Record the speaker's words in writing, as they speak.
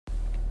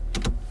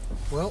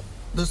Well,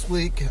 this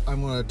week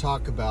I'm going to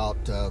talk about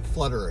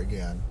Flutter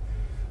again.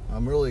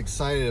 I'm really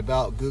excited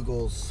about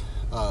Google's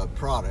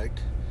product.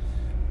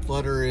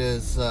 Flutter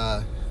is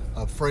a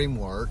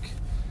framework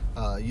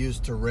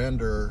used to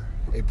render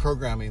a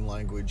programming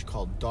language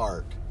called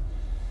Dart.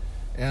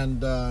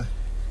 And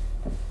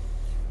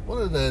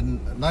one of the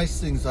nice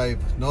things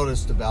I've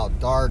noticed about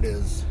Dart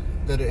is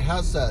that it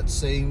has that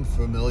same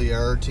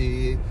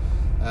familiarity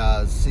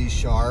as C#.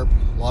 A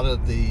lot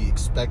of the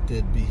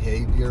expected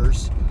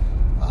behaviors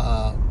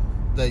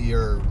that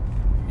you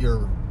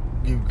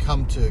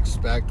come to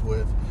expect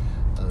with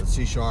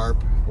C#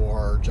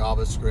 or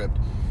JavaScript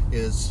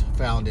is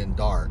found in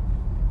Dart.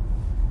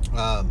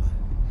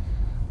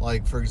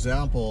 Like for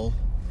example,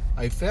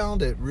 I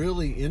found it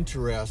really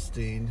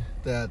interesting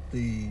that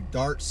the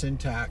Dart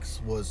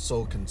syntax was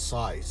so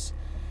concise,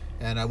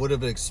 and I would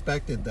have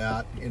expected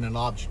that in an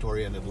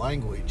object-oriented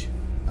language,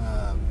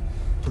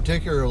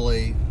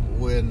 particularly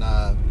when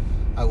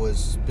I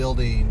was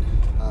building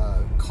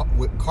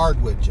card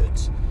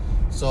widgets.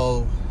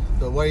 So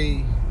the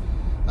way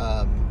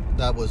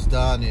that was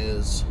done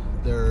is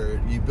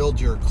you build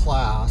your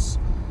class,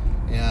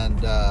 and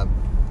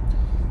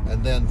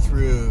then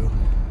through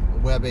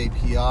Web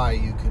API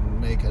you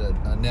can make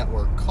a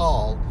network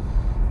call,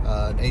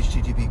 an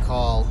HTTP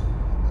call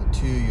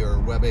to your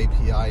Web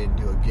API and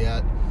do a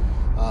get.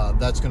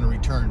 That's going to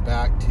return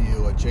back to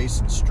you a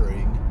JSON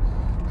string,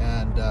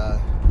 and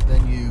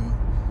then you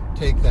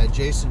take that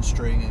JSON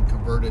string and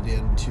convert it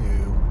into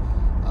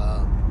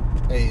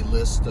a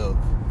list of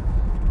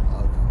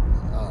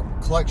a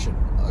collection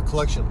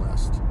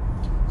list.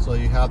 So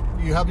you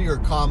have your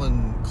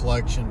common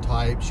collection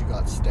types. You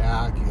got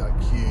stack, you got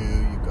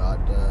queue, you got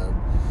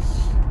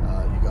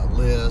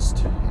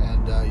list,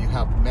 and you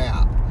have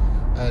map.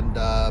 And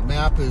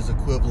map is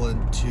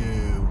equivalent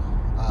to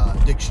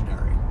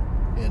dictionary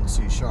in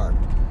C#.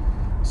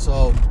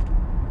 So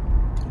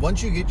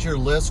once you get your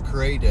list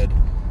created,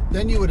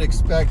 then you would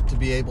expect to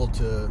be able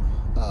to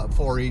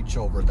for each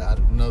over that.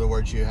 In other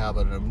words, you have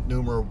an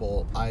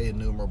enumerable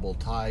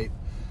type,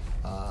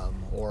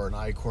 or an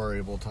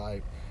iQueryable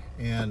type,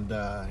 and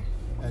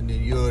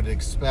you would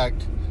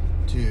expect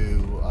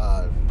to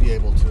be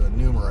able to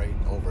enumerate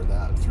over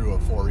that through a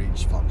for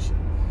each function.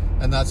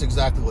 And that's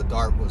exactly what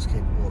Dart was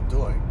capable of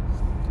doing.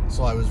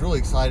 So I was really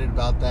excited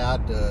about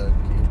that.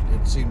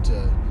 It seemed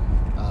to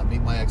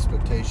meet my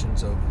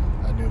expectations of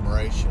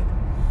enumeration,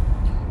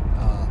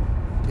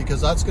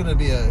 because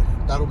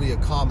that'll be a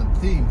common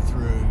theme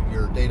through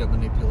your data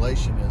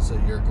manipulation, is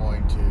that you're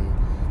going to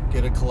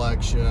get a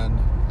collection,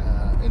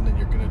 and then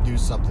you're going to do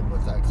something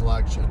with that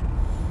collection.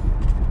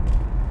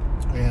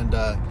 And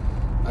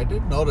I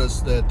did notice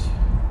that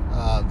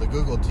the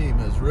Google team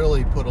has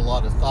really put a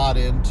lot of thought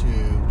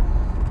into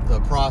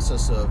the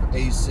process of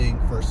async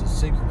versus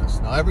synchronous.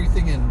 Now,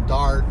 everything in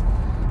Dart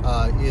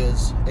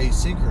is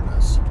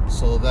asynchronous,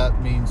 so that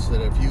means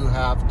that if you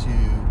have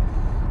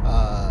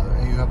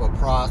a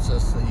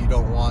process that you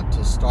don't want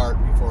to start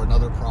before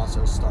another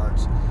process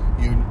starts,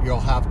 you'll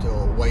have to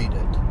await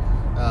it.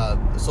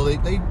 So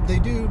they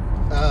do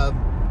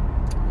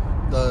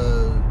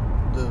the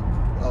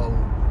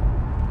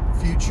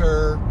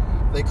future.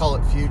 They call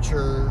it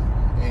future,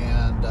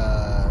 and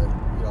I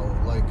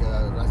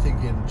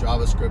think in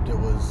JavaScript it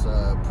was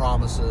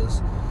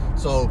promises.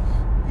 So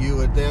you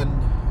would then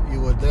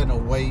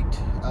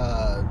await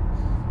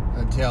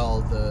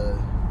until the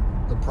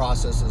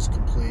process is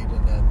complete,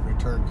 and then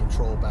return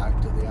control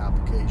back to the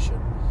application.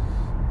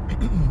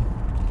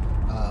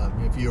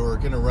 If you were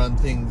going to run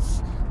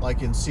things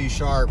like in C#,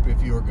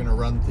 if you were going to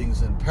run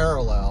things in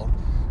parallel,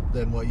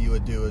 then what you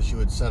would do is you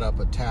would set up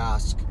a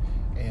task,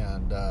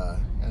 and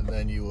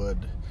then you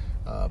would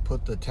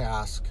put the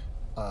task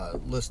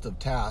list of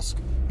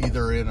tasks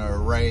either in an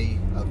array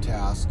of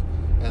tasks,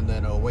 and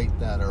then await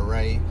that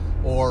array,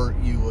 or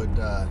you would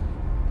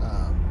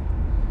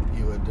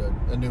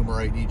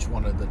enumerate each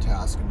one of the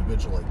tasks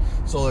individually.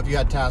 So if you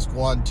had task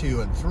 1,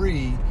 2, and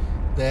 3,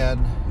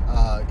 then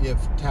if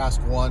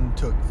task 1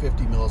 took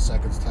 50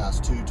 milliseconds,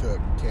 task 2 took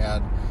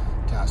 10,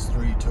 task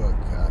 3 took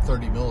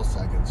 30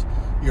 milliseconds,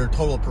 your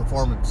total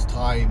performance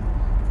time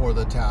for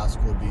the task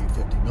would be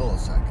 50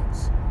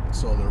 milliseconds.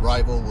 So the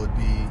arrival would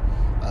be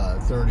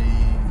 30,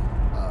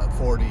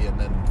 40, and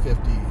then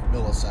 50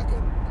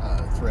 millisecond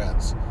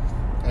threads,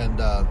 and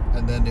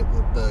then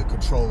the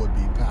control would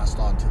be passed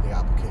on to the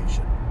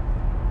application.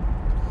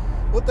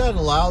 What that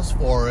allows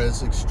for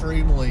is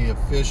extremely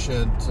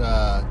efficient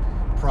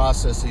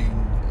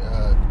processing,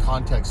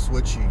 context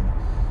switching.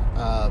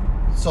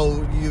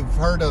 So you've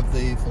heard of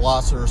the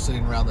philosopher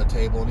sitting around the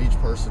table, and each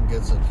person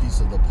gets a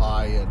piece of the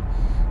pie,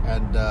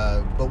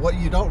 but what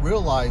you don't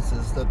realize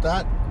is that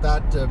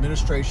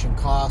administration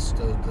cost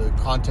of the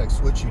context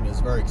switching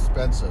is very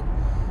expensive.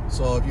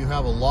 So if you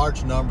have a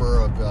large number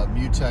of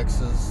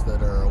mutexes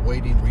that are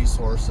awaiting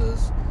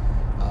resources,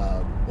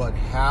 what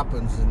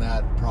happens in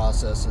that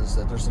process is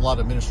that there's a lot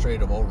of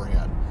administrative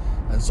overhead.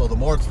 And so the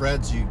more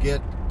threads you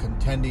get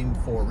contending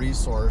for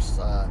resource,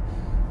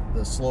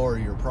 the slower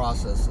your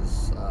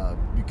processes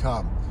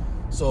become.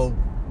 So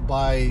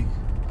by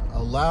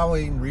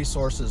allowing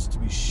resources to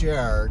be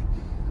shared,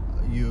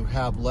 you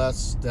have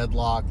less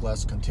deadlock,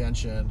 less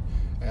contention,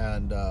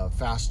 and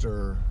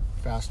faster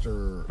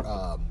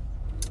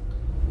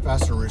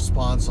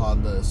response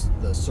on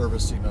the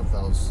servicing of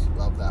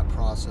that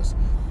process.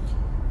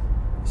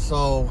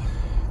 So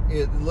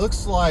it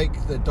looks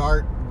like the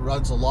Dart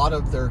runs a lot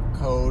of their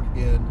code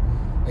in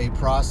a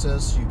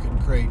process. You can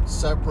create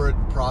separate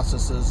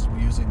processes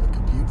using the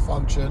compute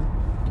function,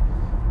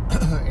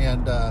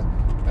 and that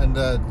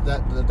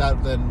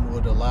then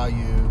would allow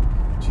you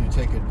to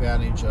take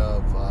advantage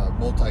of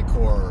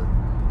multi-core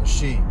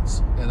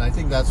machines. And I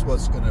think that's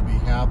what's going to be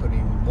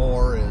happening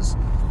more is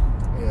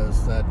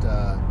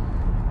that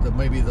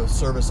maybe the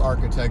service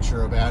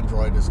architecture of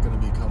Android is going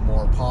to become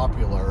more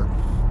popular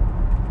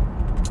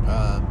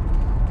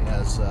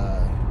as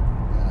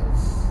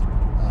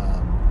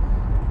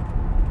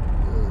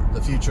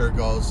the future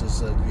goes,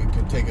 is that you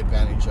can take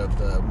advantage of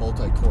the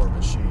multi-core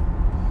machine.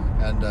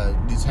 And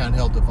these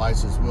handheld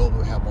devices will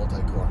have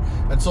multi-core.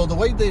 And so the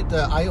way that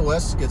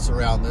iOS gets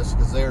around this,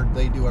 because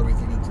they do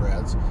everything in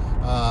threads,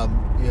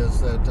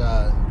 is that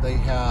they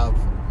have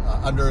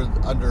under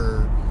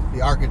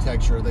the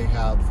architecture, they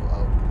have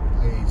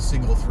a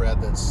single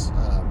thread that's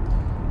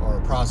or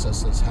a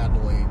process that's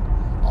handling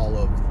all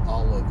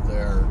of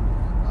their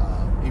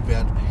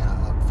event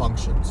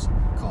functions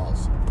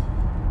calls.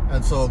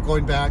 And so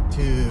going back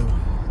to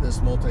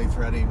this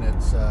multi-threading,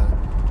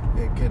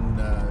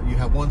 you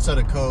have one set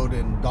of code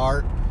in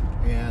Dart,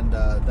 and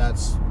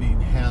that's being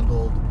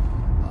handled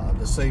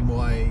the same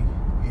way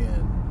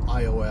in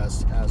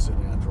iOS as in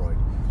Android.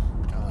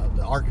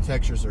 The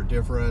architectures are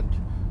different,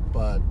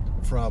 but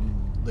from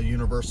the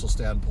universal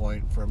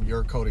standpoint, from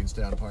your coding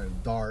standpoint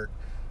in Dart,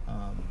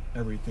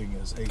 everything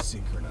is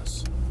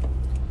asynchronous.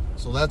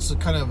 So that's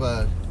kind of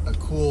a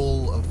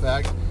cool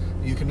effect.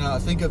 You can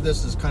think of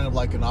this as kind of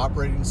like an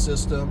operating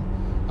system.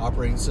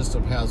 Operating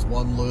system has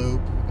one loop.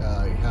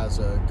 It has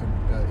a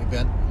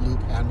event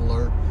loop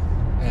handler,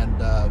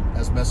 and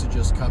as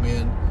messages come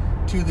in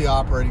to the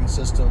operating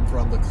system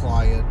from the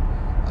client,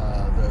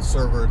 the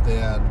server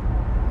then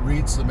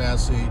reads the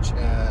message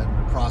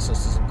and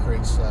processes and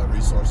creates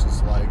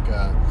resources like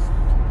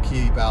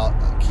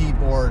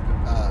keyboard,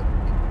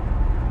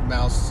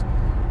 mouse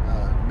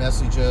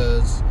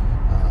messages,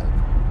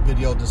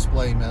 video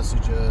display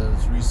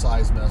messages,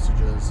 resize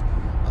messages.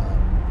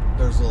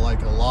 There's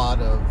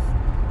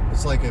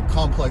it's like a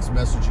complex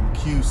messaging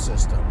queue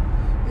system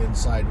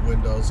inside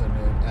Windows,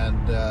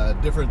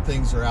 and different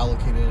things are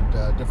allocated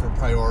different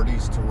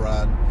priorities to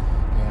run,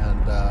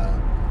 and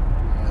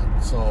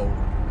so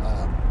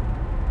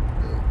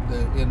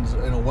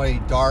in a way,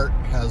 Dart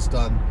has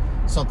done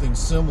something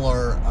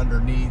similar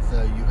underneath.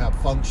 You have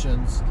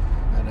functions,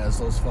 and as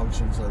those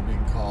functions are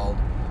being called,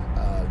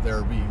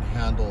 they're being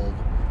handled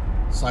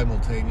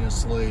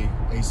simultaneously,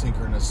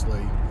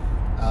 asynchronously,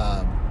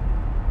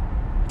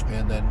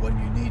 and then when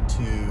you need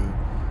to,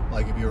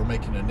 like if you were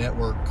making a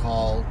network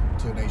call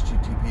to an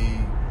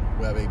HTTP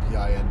web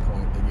API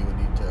endpoint, then you would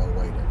need to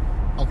await it.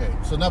 Okay,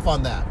 so enough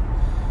on that.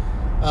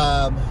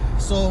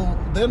 So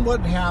then what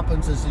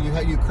happens is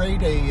that you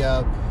create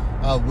a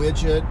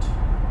widget,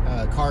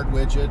 card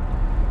widget,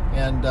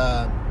 and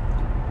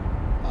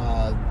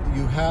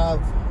you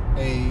have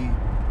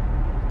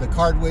the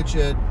card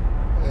widget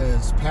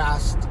is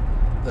passed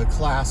the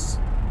class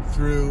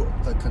through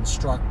the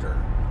constructor.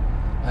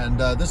 And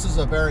this is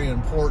a very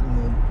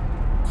important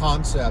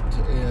concept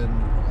in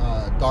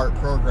Dart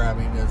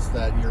programming, is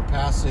that you're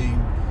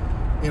passing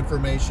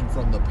information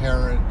from the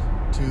parent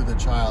to the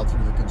child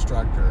through the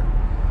constructor.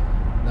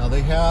 Now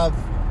they have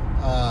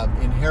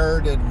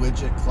inherited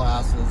widget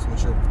classes,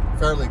 which are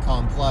fairly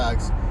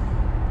complex,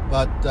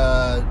 but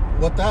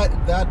what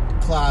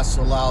that class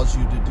allows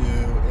you to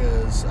do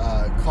is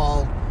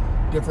call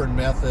different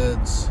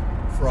methods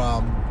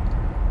from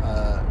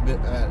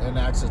and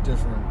access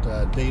different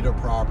data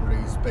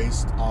properties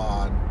based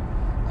on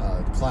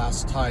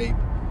class type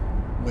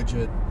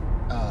widget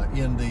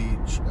in the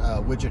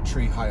widget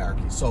tree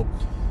hierarchy. So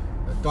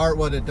Dart,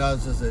 what it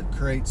does is it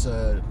creates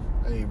a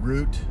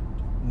root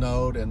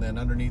node, and then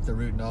underneath the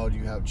root node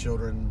you have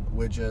children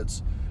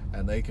widgets,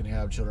 and they can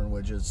have children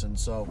widgets. And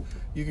so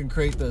you can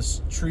create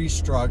this tree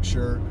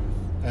structure,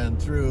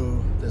 and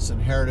through this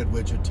inherited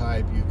widget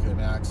type you can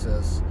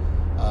access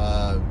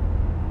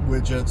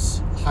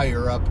widgets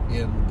higher up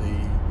in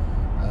the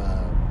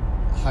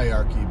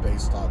hierarchy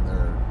based on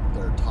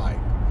their type.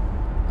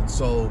 And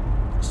so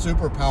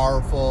super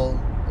powerful.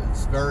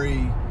 It's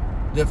very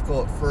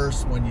difficult at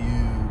first when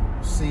you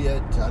see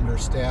it to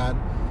understand.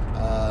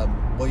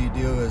 What you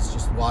do is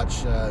just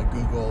watch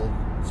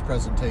Google's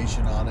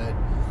presentation on it,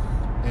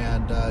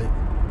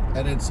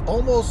 and it's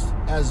almost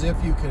as if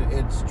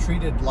it's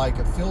treated like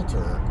a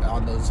filter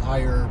on those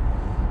higher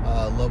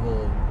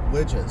level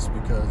widgets,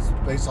 because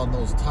based on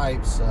those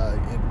types,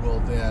 it will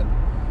then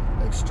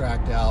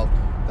extract out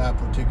that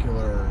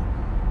particular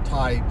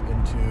type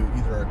into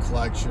either a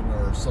collection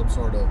or some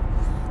sort of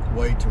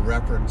way to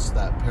reference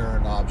that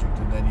parent object,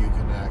 and then you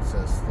can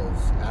access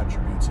those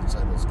attributes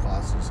inside those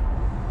classes.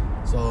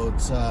 So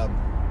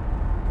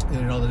They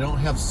don't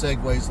have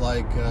segues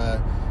like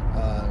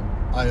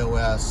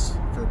iOS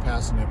for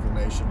passing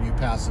information. You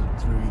pass it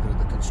through either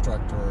the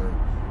constructor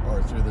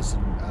or through this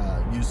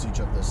usage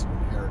of this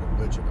inherited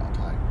widget on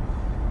time.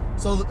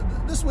 So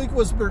this week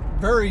was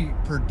very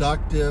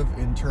productive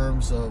in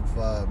terms of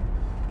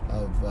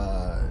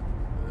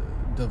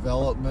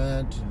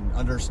development and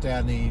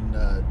understanding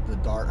the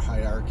Dart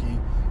hierarchy.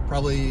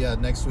 Probably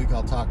next week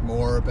I'll talk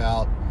more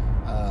about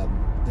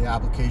the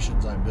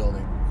applications I'm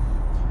building.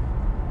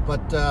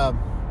 But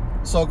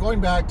so going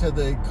back to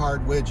the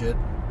card widget,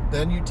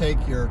 then you take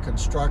your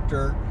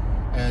constructor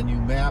and you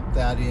map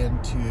that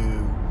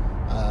into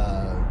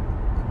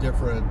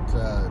different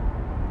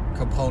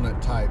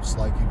component types.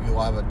 Like if you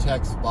have a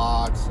text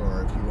box,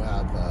 or if you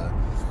have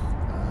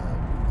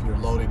if you're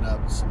loading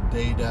up some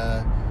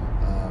data,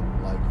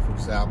 like for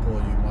example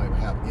you might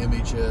have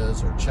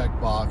images or check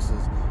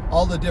boxes,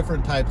 all the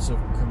different types of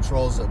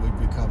controls that we've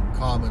become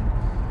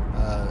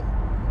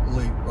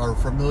are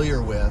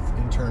familiar with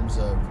in terms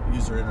of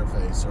user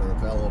interface are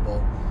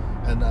available.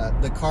 And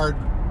the card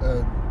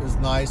is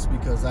nice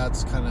because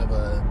that's kind of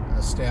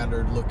a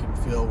standard look and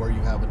feel, where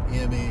you have an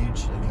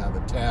image and you have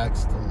a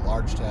text, a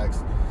large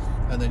text,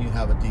 and then you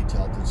have a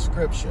detailed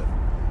description.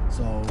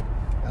 So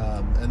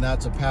and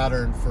that's a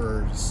pattern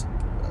for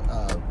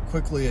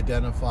quickly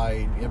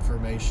identifying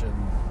information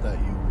that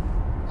you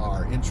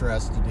are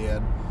interested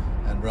in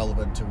and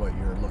relevant to what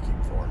you're looking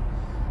for.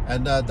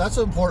 And that's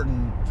an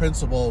important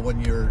principle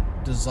when you're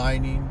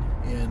designing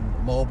in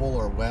mobile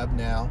or web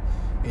now,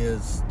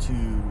 is to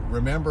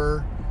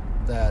remember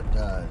that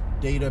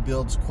data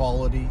builds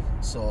quality.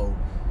 So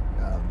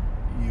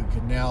you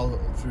can now,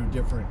 through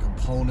different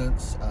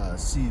components,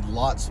 see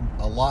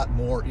a lot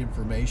more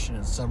information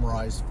in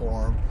summarized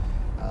form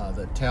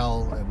that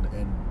tell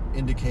and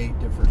indicate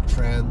different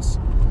trends,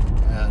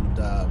 and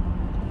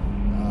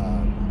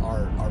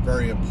are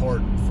very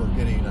important for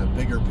getting a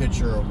bigger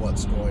picture of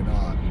what's going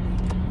on.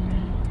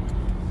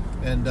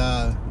 And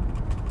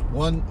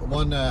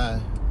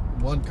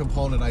one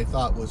component I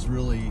thought was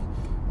really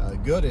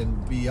good in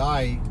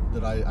BI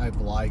that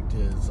I've liked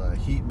is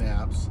heat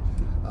maps,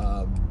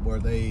 where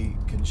they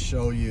can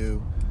show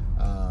you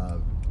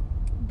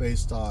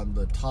based on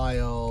the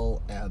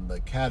tile and the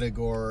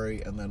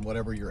category, and then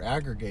whatever you're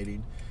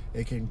aggregating,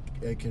 it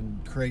can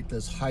create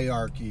this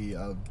hierarchy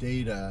of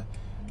data,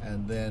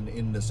 and then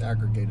in this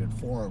aggregated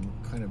form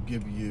kind of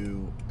give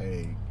you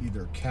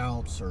either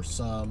counts or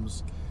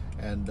sums,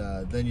 and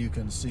then you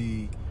can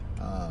see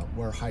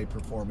where high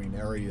performing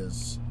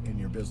areas in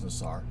your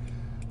business are.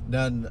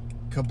 Then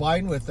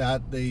combined with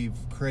that, they've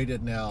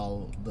created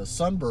now the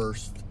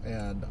sunburst,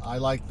 and I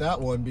like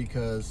that one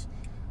because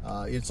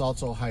it's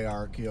also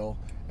hierarchical,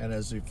 and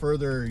as you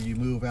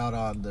move out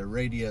on the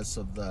radius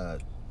of the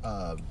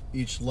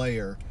each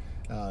layer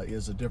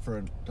is a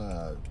different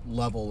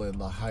level in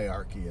the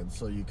hierarchy, and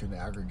so you can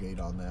aggregate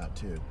on that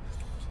too.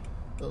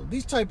 So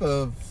these type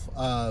of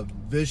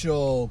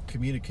visual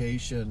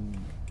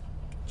communication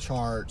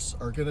charts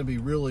are going to be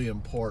really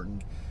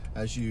important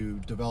as you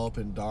develop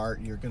in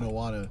Dart. You're going to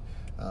want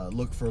to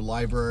look for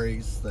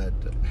libraries that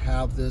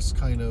have this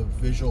kind of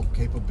visual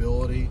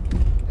capability,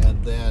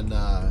 and then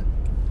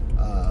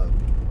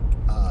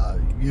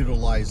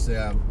utilize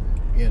them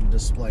in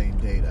displaying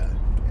data.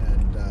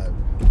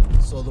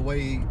 And so the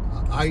way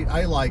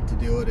I like to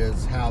do it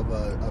is have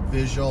a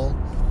visual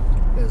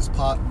as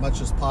much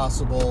as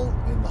possible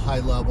in the high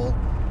level,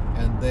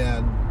 and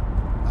then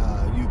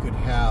you could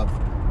have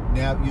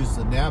use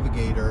the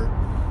navigator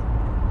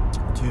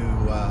to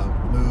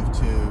move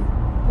to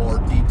more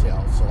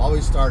detail. So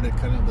always start at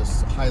kind of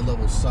this high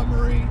level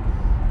summary,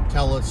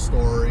 tell a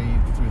story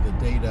through the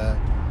data,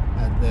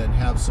 and then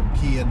have some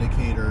key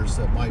indicators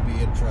that might be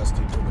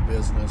interesting to the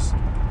business.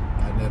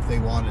 And if they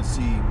want to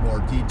see more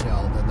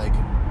detail, then they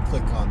can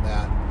click on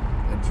that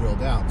and drill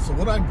down. So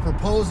what I'm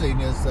proposing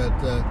is that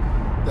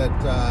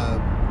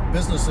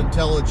business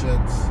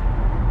intelligence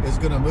is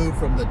going to move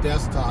from the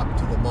desktop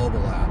to the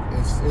mobile app.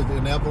 It's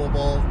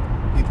inevitable.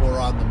 People are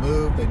on the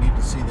move. They need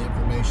to see the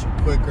information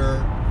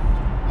quicker,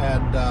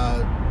 and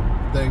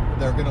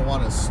they're going to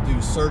want to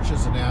do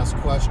searches and ask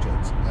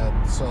questions.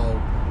 And so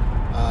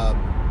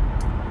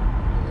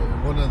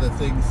one of the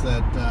things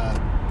that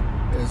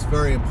is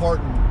very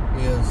important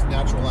is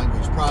natural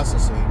language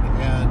processing.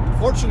 And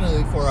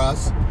fortunately for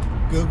us,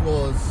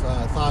 Google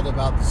has thought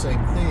about the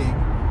same thing,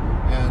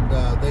 and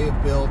they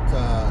have built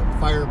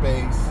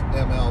Firebase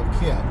ML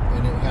Kit,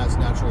 and it has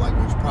natural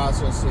language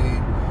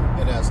processing,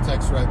 it has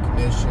text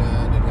recognition,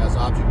 it has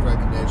object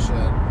recognition,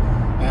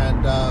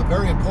 and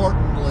very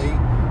importantly,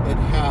 it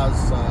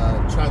has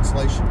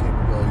translation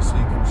capability, so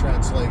you can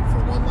translate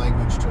from one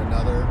language to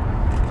another.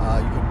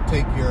 You can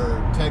take your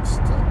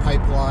text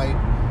pipeline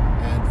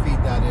and feed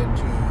that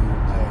into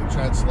a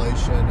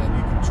translation, and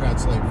you can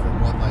translate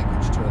from one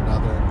language to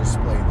another and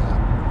display that.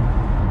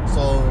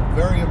 So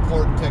very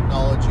important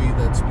technology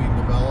that's being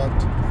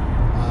developed.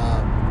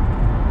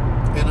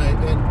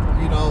 And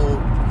you know,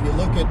 you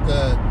look at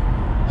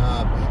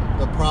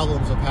the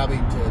problems of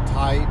having to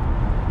type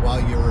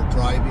while you're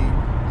driving,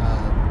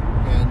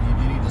 and you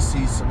need need to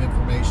see some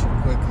information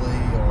quickly,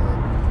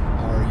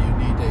 or you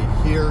need to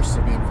hear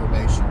some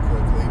information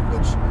quickly,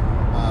 which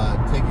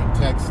taking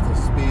text to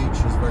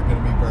speech is going to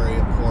be very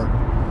important.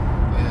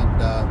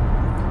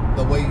 And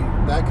the way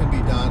that can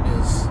be done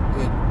is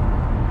it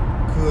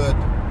could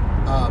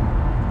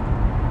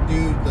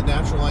do the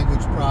natural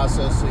language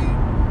processing,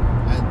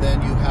 and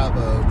then you have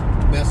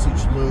a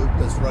message loop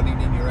that's running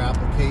in your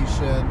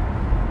application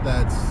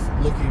that's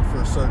looking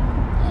for certain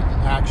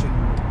action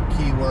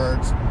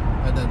keywords,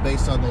 and then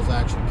based on those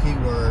action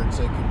keywords,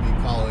 it could be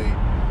calling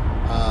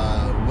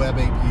web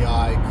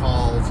API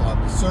calls on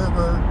the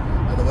server,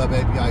 and the web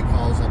API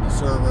calls on the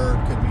server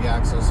could be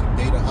accessing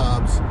data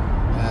hubs,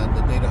 and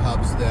the data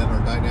hubs then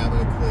are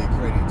dynamically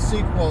creating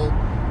SQL,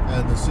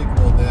 and the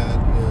SQL then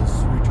is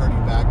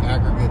returning back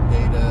aggregate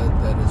data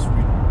that is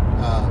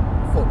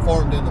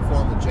formed in the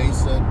form of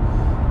JSON,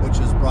 which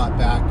is brought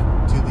back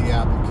to the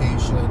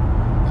application,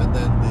 and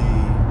then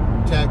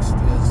the text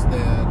is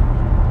then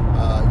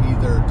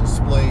either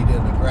displayed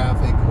in a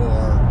graphic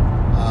or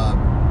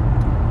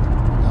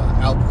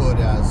output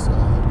as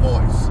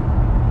voice.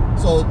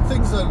 So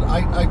things that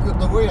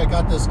the way I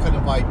got this kind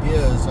of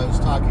idea is I was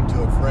talking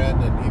to a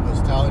friend, and he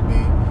was telling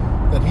me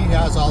that he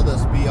has all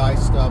this BI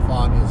stuff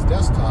on his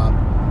desktop,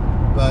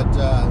 but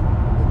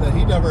that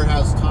he never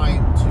has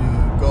time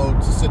to go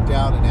to sit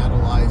down and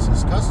analyze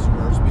his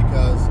customers,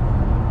 because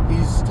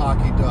he's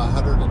talking to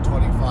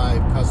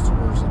 125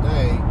 customers a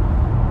day,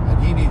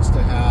 and he needs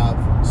to have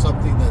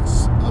something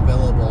that's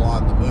available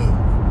on the move.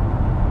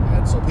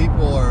 And so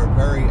people are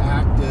very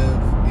active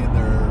in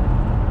their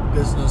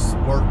business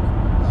work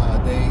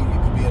day. You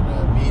could be in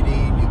a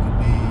meeting, you could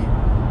be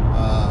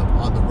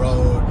on the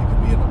road, you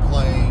could be in a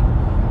plane,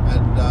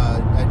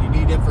 and you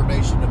need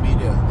information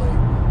immediately.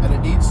 And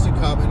it needs to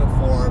come in a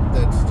form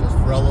that's just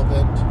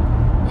relevant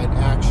and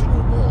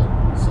actionable.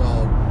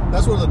 So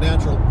that's where the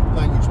natural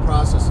language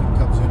processing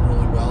comes in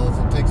really well, is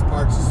it takes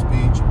parts of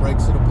speech,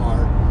 breaks it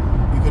apart.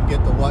 You can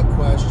get the what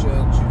questions,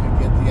 you can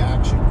get the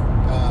action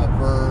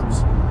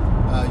verbs,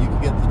 you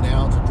can get the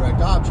nouns and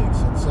direct objects,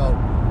 and so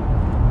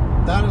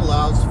that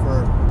allows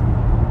for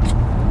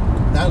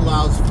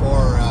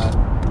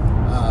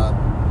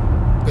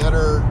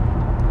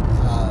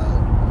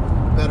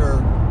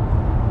better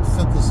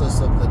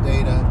synthesis of the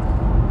data.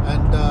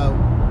 And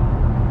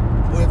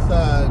with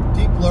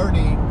deep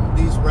learning,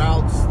 these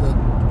routes, the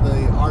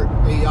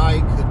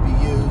AI could be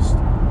used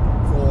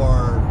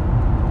for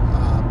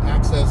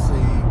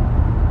accessing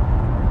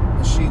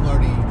machine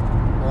learning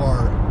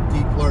or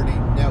deep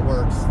learning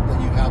networks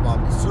that you have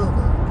on the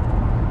server.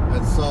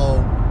 And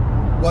so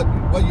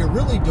what you're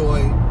really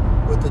doing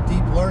with the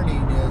deep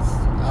learning is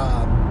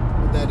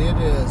that it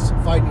is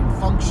finding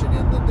function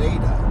in the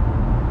data.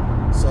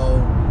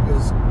 So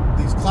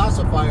these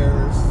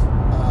classifiers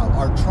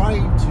are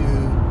trying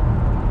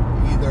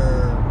to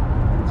either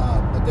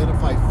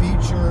identify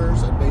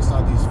features, and based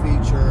on these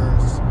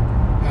features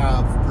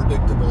have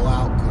predictable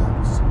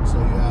outcomes. So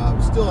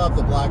you still have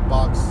the black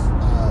box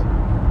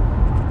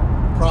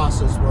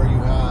process where you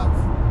have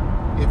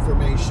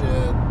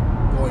information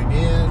going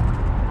in,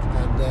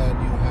 and then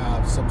you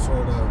have some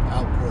sort of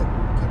output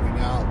coming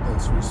out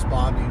that's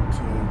responding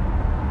to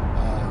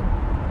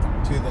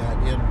that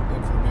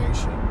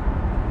information,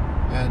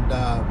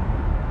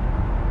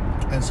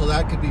 and so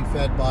that could be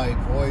fed by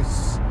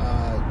voice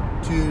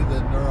to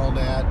the neural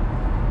net,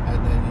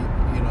 and then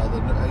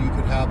you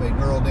could have a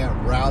neural net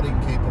routing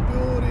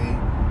capability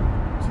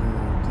to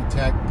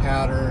detect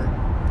pattern,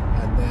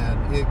 and then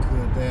it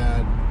could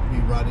then be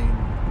running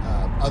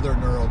other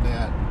neural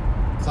net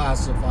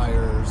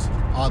classifiers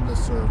on the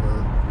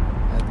server,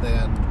 and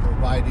then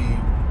providing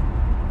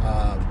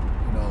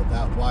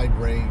that wide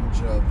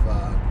range of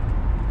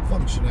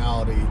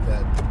functionality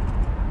that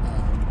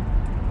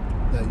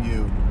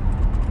you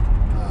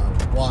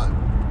want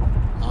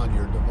on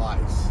your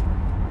device.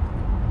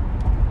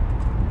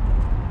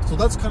 So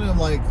that's kind of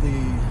like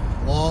the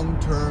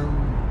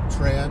long-term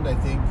trend, I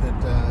think,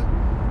 that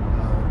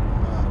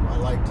I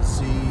like to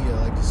see.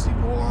 I like to see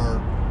more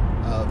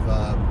of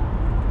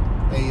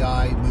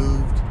AI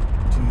moved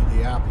to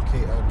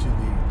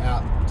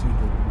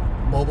the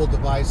mobile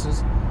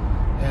devices,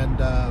 and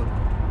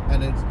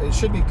it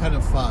should be kind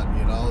of fun.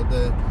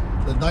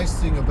 The nice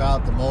thing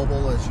about the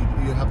mobile is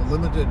you have a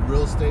limited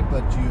real estate,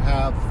 but you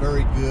have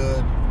very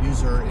good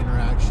user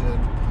interaction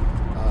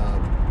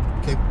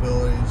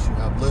capabilities. You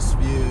have list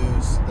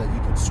views that you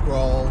can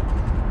scroll.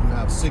 You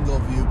have single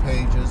view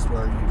pages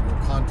where your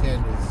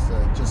content is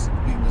just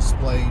being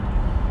displayed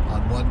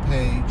on one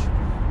page.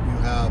 You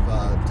have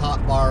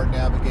top bar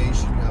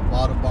navigation. You have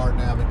bottom bar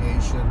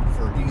navigation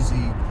for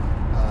easy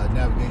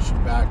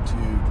navigation back to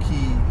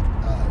key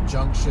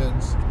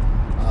junctions.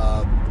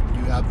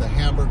 You have the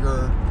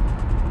hamburger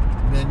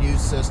menu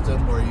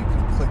system where you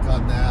can click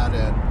on that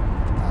and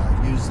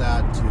use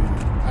that to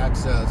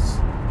access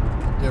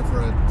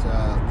different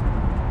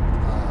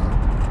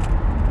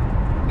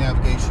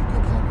navigation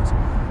components.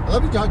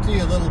 Let me talk to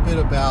you a little bit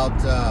about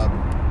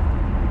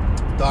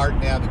Dart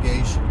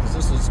navigation, because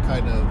this is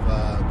kind of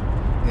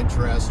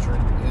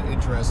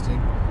interesting.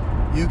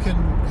 You can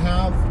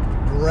have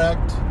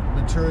direct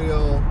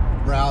material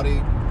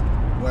routing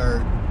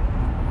where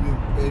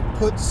it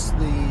puts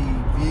the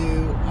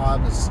view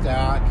on the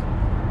stack,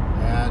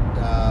 and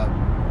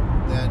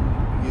then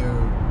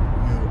you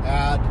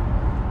add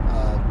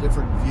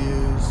different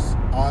views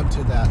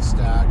onto that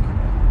stack,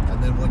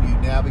 and then when you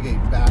navigate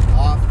back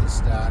off the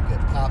stack, it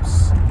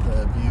pops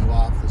the view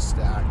off the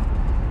stack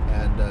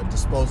and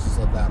disposes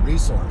of that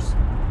resource.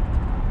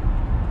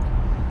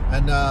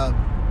 And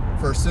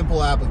for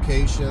simple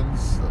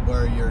applications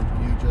where you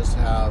just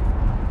have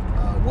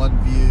one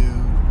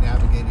view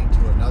navigating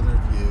to another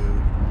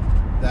view,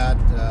 that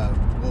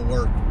will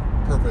work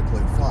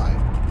perfectly fine.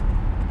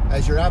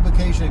 As your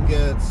application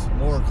gets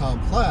more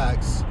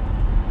complex,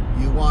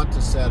 you want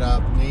to set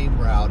up name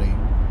routing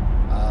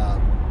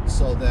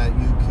so that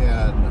you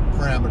can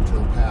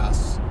parameter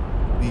pass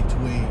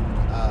between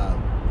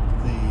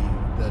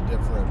the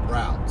different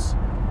paths.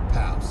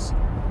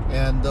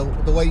 And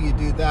the way you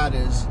do that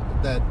is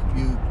that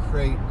you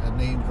create a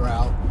named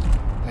route,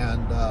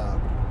 and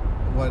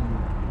when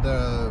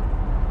the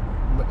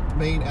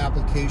main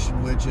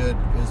application widget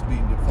is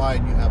being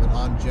defined, you have an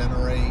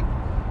onGenerate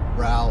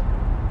route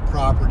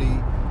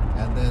property,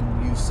 and then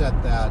you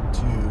set that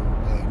to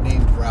a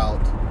named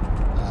route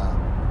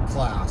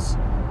class.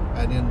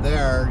 And in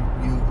there,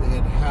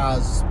 it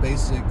has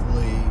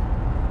basically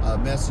a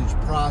message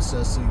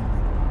processing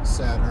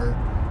center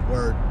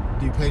where,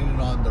 depending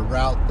on the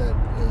route that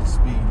is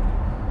being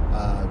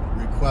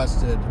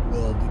requested,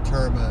 will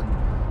determine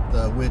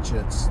the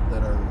widgets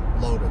that are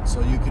loaded.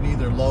 So you can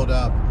either load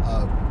up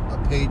a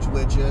page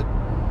widget,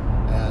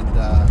 and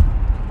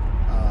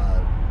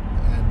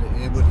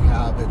it would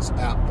have its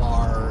app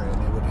bar,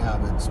 and it would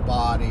have its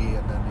body,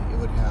 and then it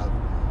would have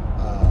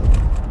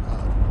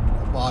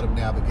bottom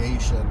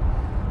navigation,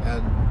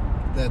 and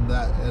then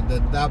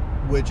that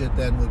widget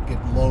then would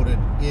get loaded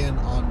in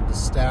on the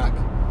stack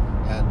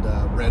and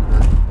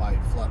rendered by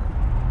Flutter.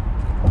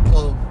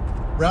 So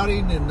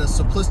routing in the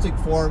simplistic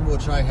form,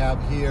 which I have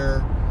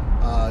here,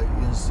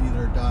 is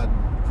either done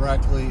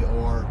directly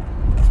or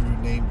through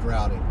named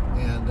routing.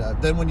 And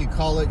then when you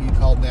call it, you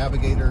call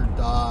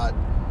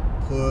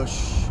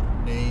navigator.push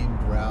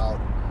named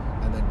route,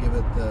 and then give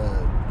it the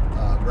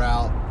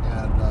route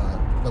and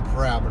the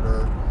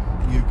parameter.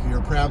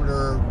 Your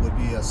parameter would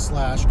be a /: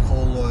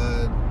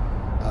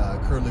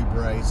 curly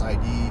brace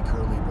ID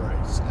curly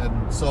brace, and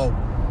so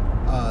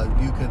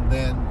you can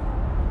then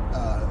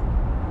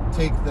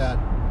take that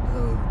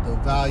the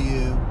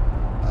value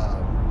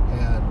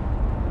and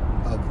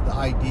of the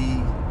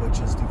ID, which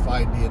is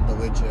defined in the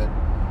widget,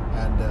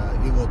 and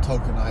it will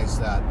tokenize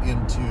that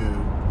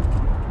into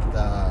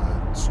the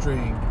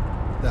string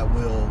that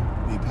will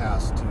be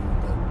passed to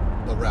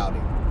the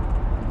routing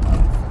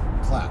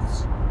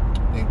class,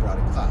 named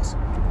routing class.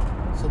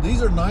 So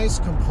these are nice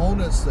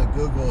components that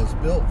Google has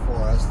built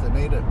for us. They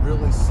made it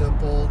really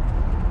simple.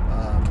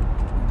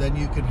 Then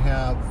you can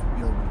have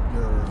your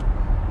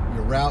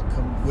route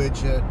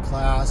widget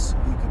class.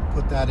 You can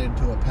put that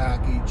into a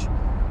package,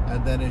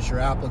 and then as your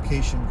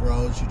application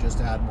grows, you just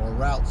add more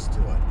routes to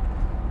it.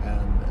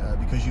 And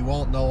because you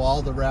won't know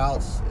all the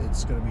routes,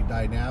 it's going to be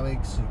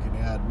dynamic, so you can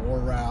add more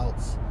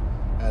routes,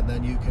 and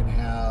then you can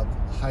have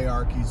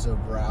hierarchies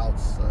of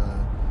routes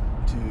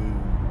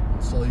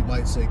so you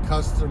might say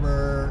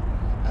customer,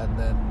 and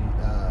then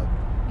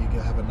you can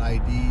have an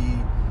ID,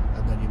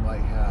 and then you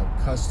might have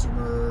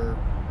customer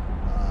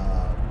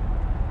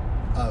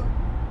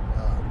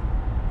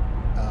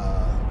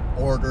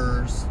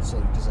orders, so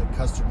you just say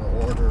customer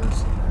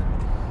orders,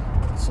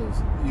 and so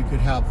you could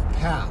have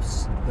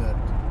paths that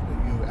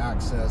you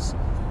access.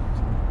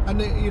 And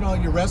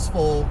your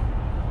RESTful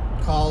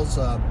calls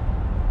are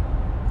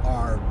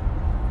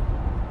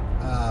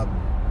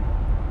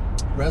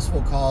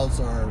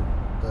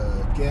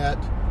the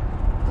get,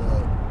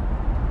 the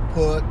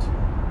put,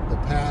 the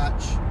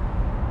patch,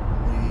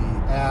 the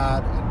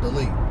add, and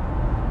delete.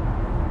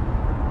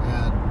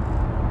 And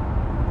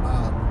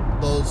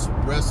those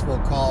RESTful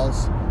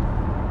calls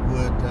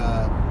would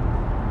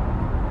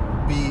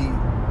be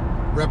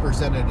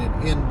represented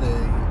in the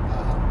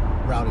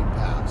routing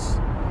paths.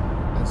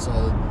 And so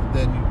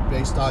then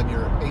based on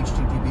your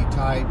HTTP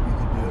type, you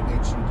can do an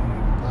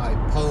HTTP type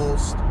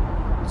post.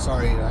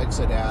 Sorry, I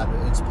said add,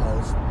 it's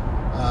post.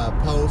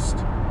 Post,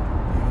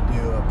 you can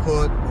do a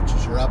put, which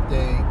is your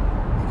update.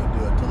 You can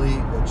do a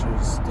delete, which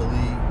is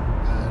delete.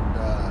 And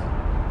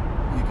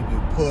you can do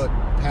put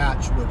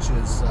patch, which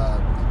is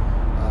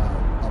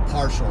a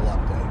partial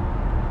update.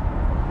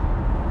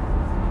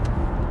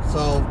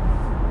 So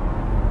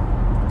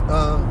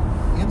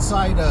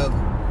inside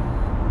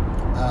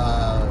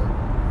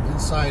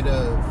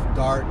of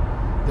Dart,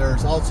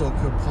 there's also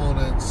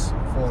components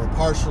for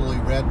partially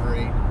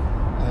rendering,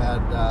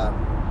 and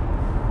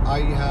I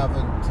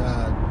haven't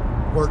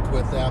worked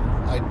with them.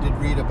 I did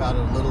read about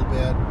it a little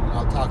bit, and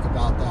I'll talk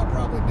about that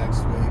probably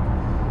next week.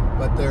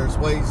 But there's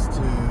ways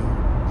to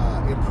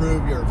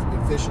improve your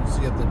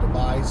efficiency of the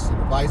device. The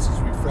device is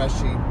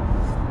refreshing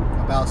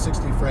about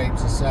 60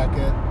 frames a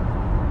second,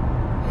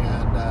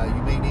 and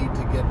you may need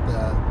to get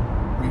the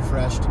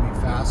refresh to be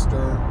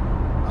faster.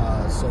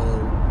 So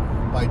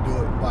by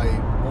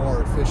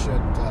more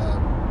efficient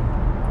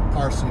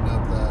parsing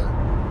of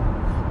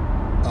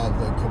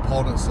the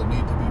components that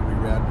need to be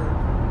re-rendered.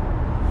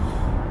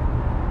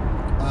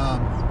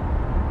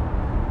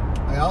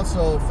 I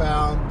also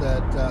found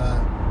that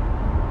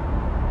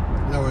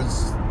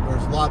there's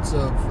lots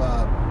of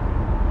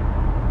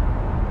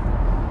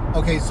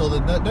okay, so the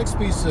next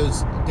piece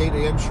is data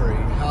entry,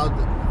 how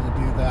to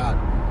do that.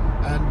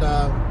 And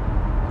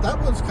that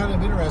one's kind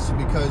of interesting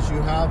because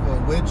you have a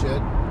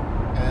widget,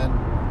 and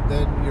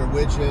then your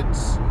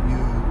widgets, you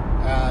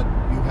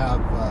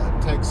have a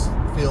text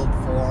field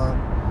form.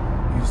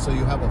 So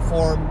you have a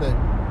form that,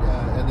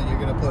 and then you're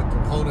going to put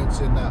components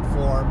in that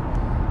form,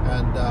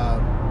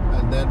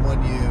 and then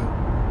when you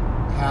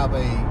have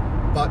a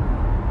button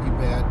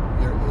event,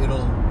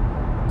 it'll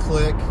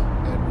click,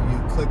 and you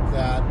click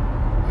that,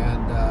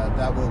 and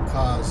that will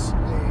cause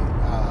a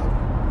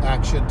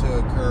action to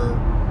occur,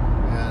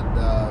 and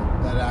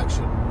that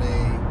action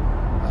may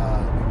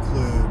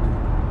include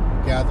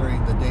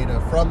gathering the data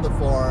from the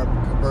form,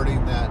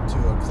 converting that to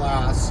a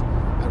class,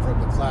 and from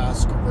the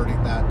class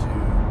converting that to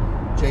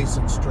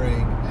JSON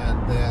string,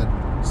 and then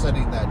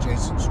sending that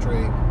JSON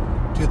string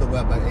to the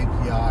web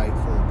API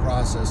for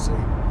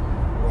processing,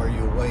 where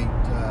you await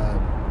a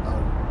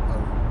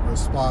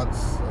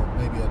response of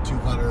maybe a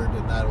 200,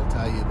 and that'll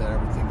tell you that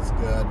everything's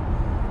good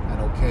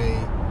and okay,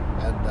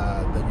 and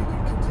then you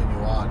can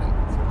continue on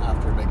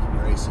after making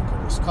your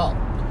asynchronous call.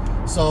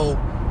 So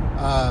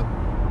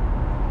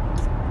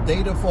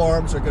data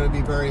forms are going to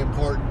be very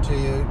important to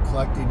you,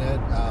 collecting it.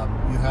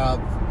 You have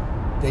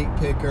date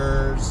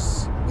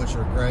pickers, which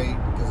are great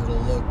because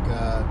it'll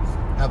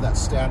have that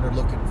standard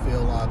look and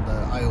feel on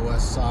the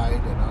iOS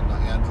side and on the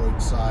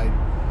Android side,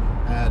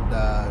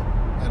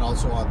 and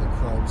also on the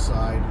Chrome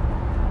side.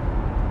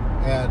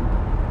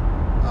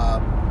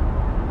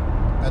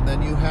 And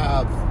then you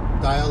have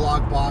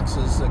dialog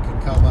boxes that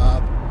can come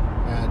up,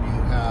 and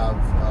you have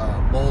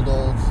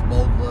modals,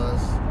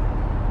 modeless,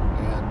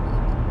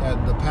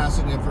 and the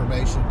passing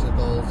information to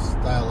those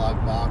dialog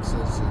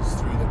boxes is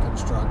through the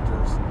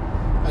constructors.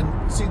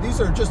 And see, these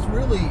are just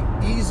really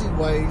easy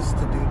ways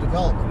to do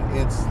development.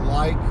 It's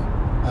like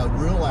a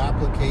real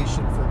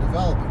application for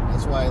developing.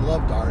 That's why I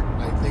love Dart,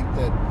 and I think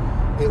that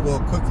it will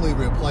quickly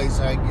replace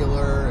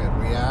Angular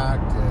and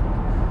React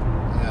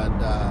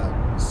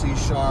and C#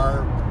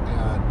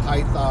 and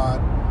Python,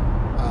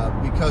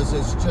 because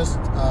it's just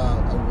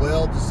a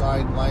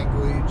well-designed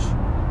language,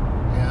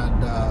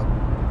 and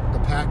the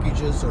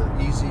packages are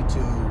easy to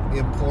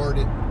import,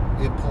 and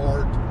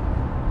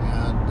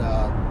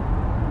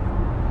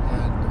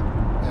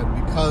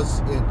because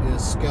it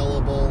is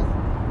scalable,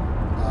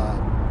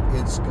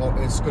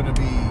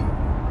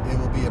 it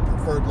will be a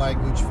preferred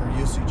language for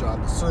usage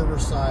on the server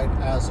side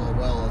as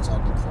well as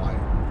on the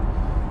client.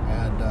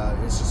 And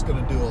it's just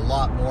going to do a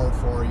lot more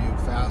for you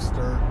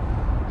faster.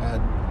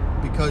 And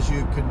because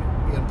you can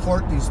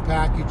import these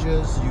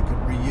packages, you can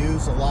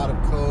reuse a lot of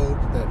code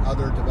that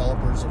other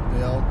developers have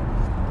built.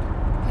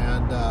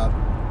 And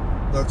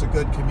there's a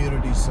good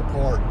community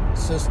support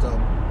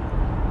system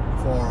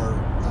for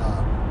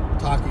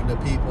talking to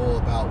people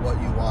about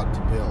what you want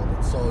to build.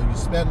 And so you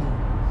spend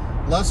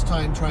less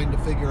time trying to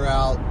figure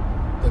out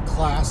the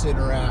class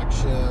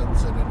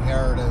interactions and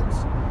inheritance,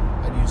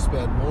 and you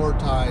spend more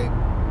time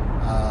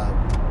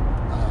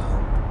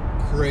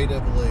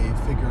creatively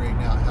figuring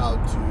out how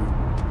to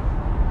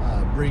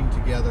bring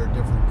together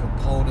different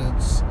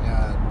components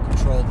and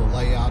control the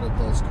layout of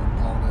those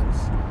components.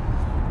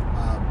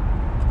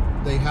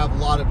 They have a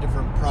lot of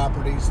different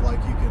properties, like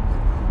you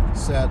can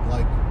set,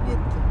 like with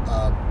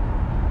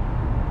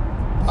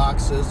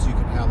boxes, you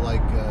can have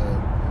like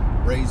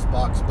raised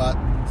box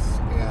buttons,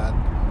 and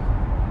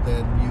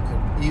then you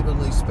can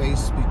evenly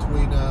space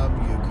between them.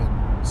 You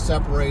can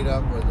separate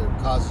them, whether it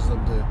causes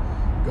them to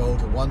go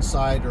to one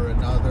side or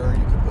another.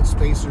 You can put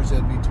spacers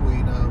in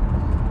between them,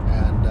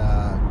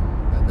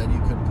 and then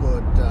you can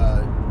put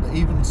the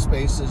even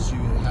spaces.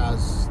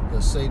 Has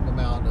the same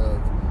amount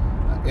of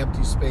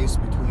empty space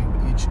between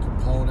each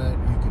component.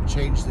 You can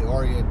change the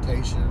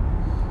orientation.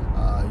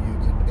 You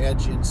can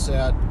edge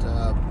inset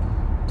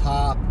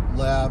top,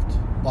 left,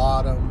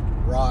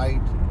 bottom,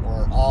 right,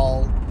 or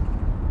all.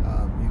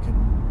 You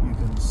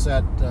can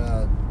set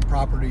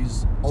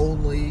properties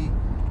only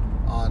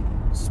on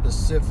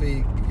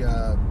specific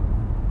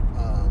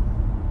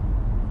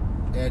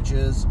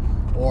edges,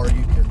 or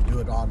you can do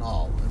it on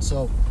all. And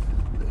so,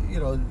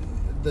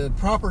 the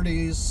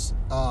properties,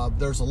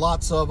 there's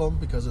lots of them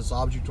because it's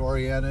object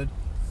oriented,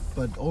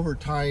 but over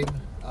time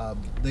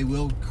they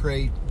will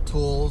create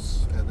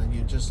tools, and then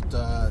you just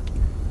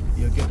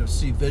you get to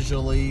see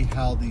visually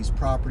how these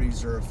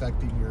properties are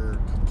affecting your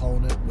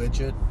component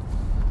widget,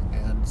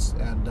 and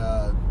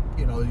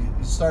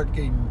you start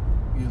getting,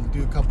 you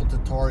do a couple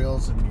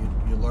tutorials, and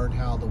you learn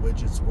how the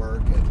widgets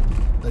work, and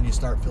then you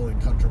start feeling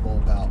comfortable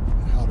about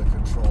how to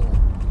control them.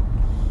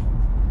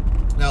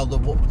 Now the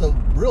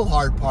real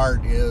hard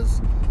part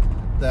is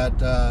that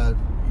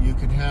you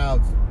can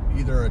have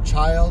either a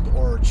child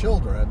or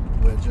children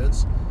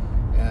widgets,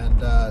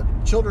 And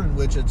children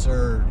widgets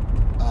are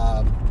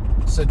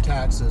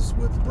syntaxes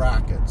with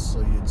brackets.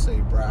 So you'd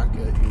say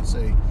bracket, you'd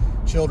say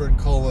children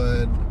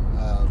colon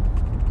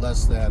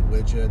less than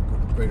widget,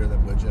 greater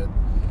than widget,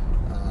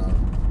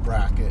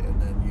 bracket,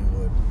 and then you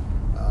would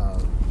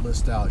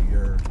list out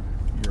your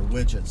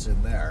widgets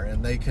in there.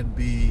 And they can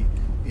be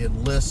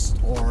in lists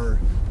or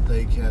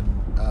they can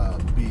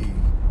be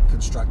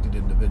constructed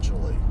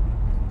individually.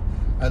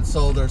 And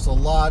so there's a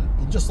lot,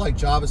 just like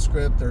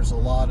JavaScript, there's a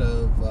lot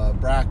of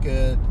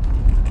bracket,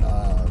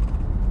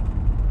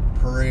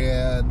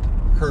 paren,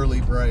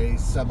 curly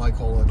brace,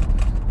 semicolon.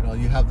 You know,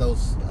 you have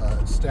those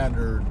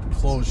standard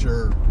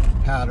closure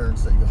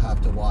patterns that you'll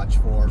have to watch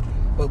for.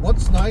 But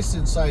what's nice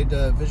inside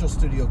Visual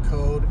Studio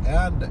Code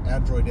and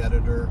Android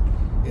Editor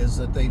is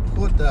that they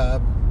put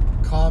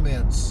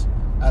comments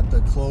at the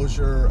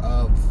closure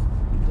of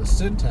the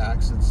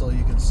syntax, and so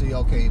you can see,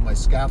 okay, my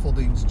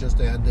scaffolding's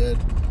just ended.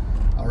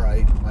 All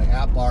right, my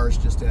app bars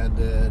just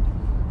ended.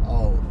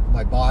 Oh,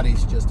 my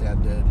body's just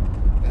ended.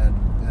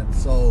 And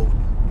so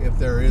if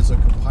there is a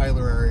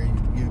compiler error,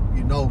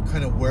 you know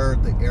kind of where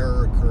the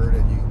error occurred,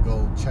 and you can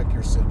go check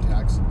your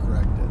syntax and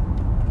correct it.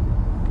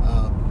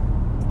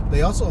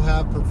 They also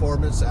have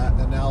performance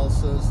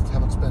analysis.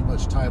 Haven't spent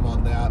much time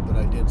on that, but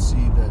I did see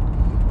that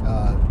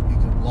you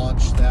can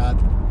launch that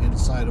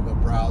inside of a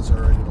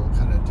browser, and it'll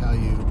kind of tell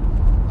you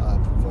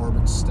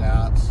performance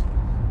stats.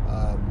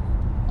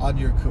 On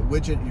your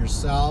widget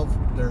yourself,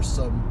 there's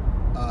some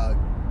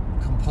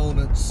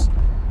components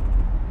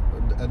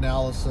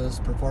analysis,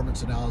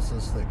 performance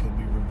analysis that can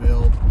be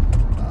revealed,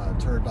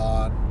 turned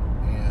on,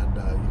 and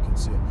you can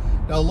see it.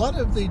 Now, a lot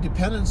of the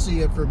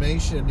dependency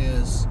information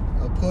is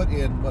put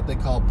in what they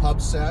call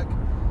PubSec,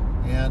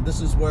 and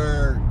this is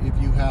where if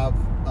you have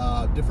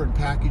different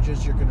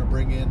packages you're going to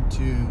bring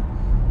into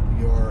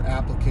your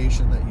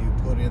application that you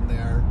put in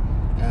there,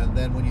 and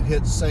then when you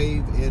hit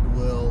save, it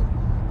will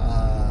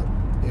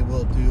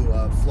do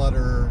a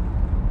flutter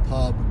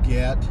pub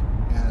get,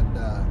 and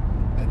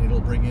it'll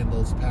bring in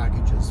those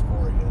packages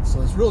for you. So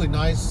it's really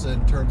nice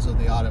in terms of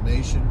the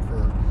automation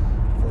for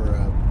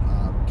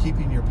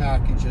keeping your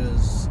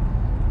packages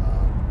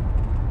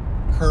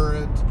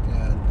current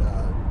and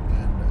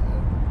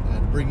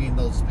bringing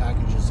those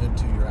packages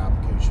into your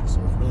application.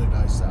 So it's really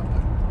nice that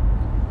way.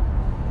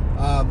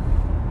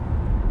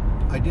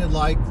 I do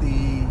like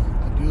the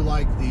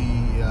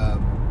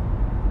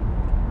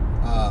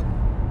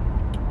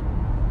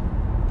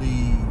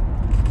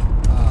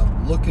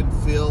look and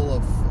feel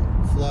of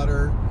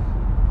Flutter.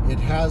 It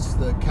has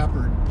the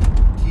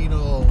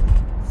Cupertino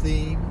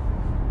theme,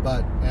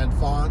 and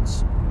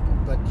fonts,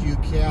 but you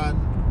can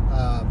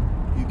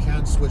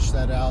switch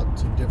that out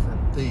to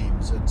different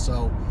themes. And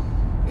so,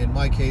 in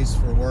my case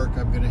for work,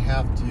 I'm going to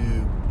have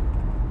to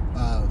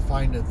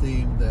find a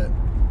theme that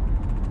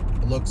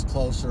looks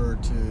closer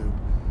to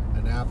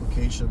an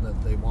application that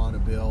they want to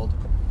build,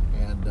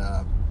 and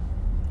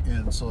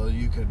so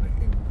you can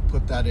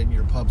put that in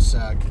your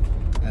PubSec,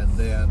 and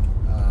then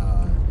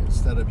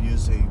instead of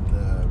using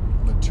the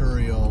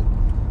material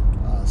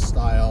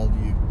style,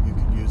 you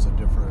can use a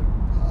different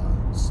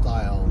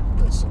style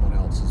that someone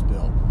else has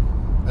built,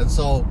 and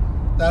so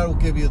that will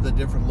give you the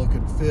different look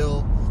and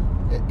feel.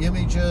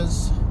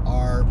 Images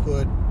are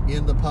put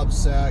in the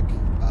PubSec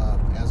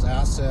as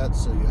assets,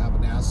 so you have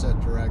an asset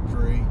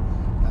directory,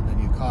 and then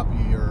you copy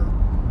your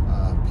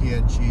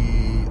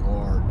PNG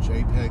or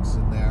JPEGs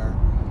in there,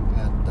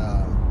 and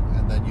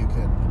then you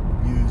can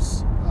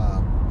use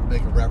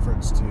make a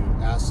reference to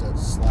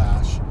assets /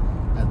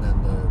 and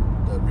then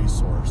the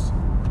resource.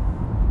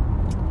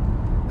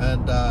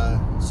 And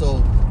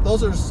so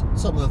those are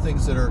some of the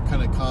things that are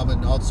kind of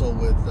common also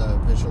with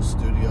Visual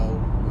Studio,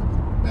 with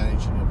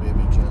managing of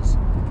images.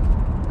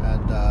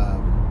 And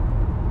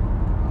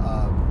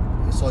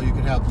so you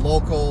can have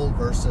local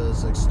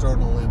versus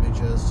external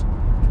images,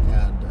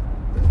 and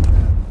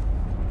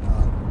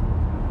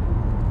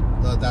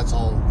that's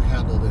all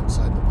handled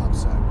inside the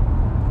PubSec.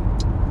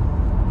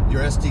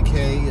 Your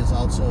SDK is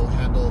also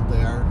handled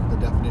there. The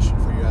definition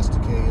for your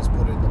SDK is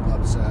put in the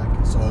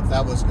PubSec. So if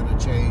that was going to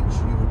change,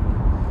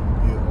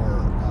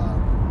 or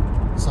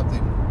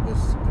something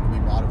was going to be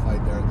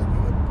modified there, then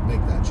you would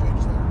make that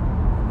change there.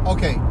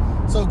 Okay,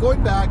 so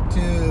going back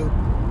to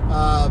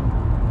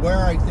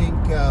where I think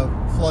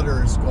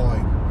Flutter is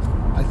going.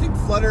 I think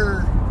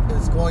Flutter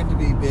is going to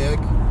be big,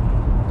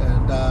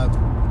 and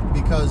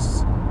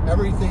because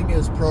everything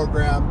is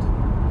programmed,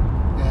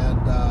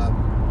 and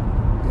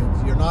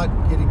you're not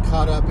getting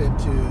caught up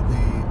into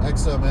the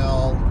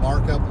XML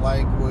markup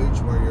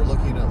language where you're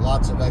looking at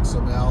lots of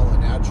XML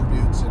and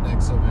attributes in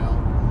XML.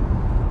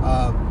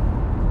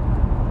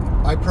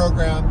 I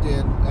programmed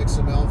in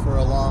XML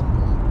for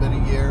many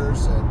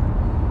years, and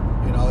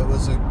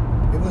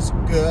it was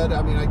good.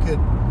 I mean, I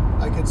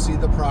could see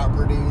the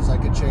properties, I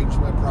could change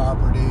my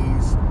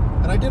properties,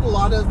 and I did a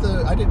lot of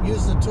I didn't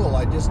use the tool,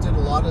 I just did a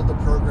lot of the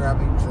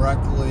programming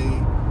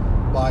directly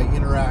by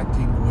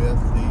interacting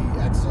with the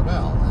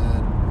XML.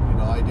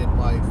 And I did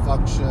my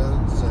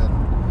functions, and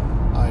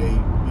I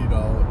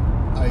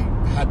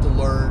had to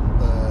learn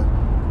the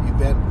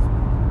event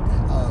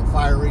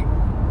firing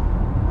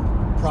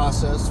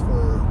process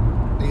for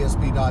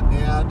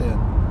ASP.NET,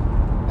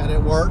 and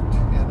it worked.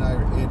 And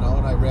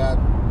I ran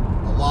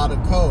a lot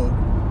of code.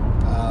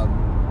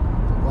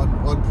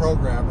 One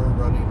programmer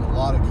running a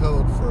lot of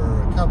code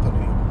for a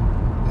company,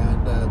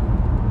 and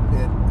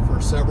it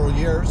for several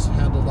years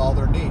handled all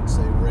their needs.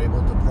 They were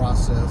able to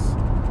process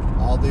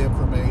all the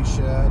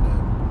information,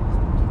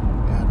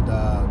 and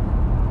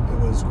it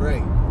was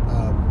great.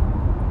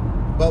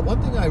 But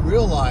one thing I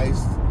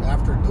realized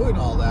after doing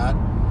all that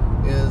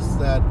is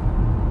that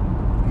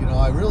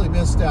I really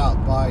missed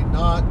out by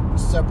not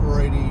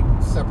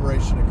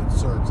separation of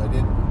concerns. I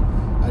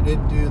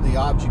didn't do the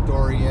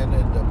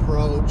object-oriented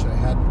approach. I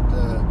hadn't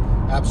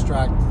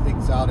abstract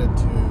things out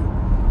into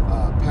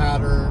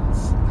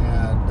patterns,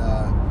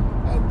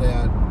 and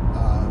then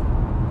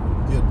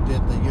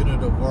did the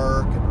unit of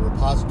work and the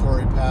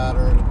repository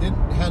pattern.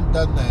 Hadn't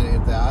done any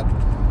of that,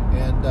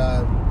 and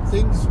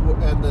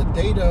the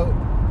data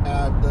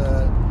and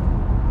the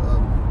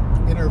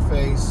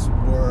interface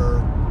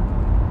were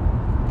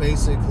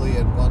basically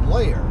in one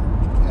layer,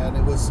 and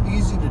it was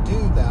easy to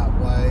do that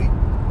way,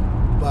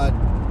 but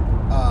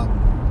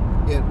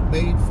it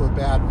made for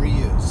bad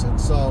reuse. And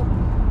so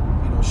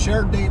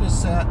shared data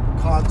set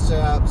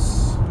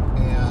concepts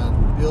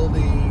and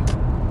building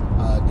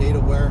data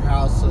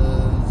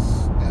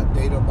warehouses and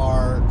data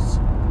marts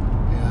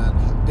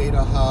and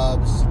data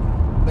hubs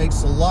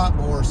makes a lot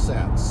more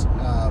sense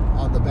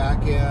on the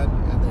back end,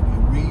 and then you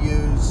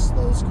reuse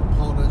those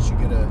components. You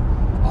get an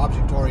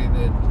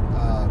object-oriented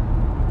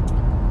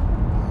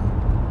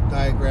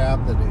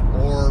diagram,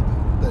 an orb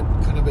that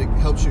kind of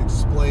helps you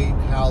explain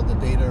how the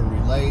data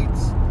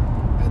relates,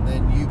 and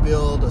then you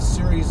build a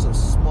series of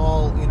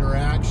small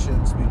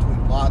interactions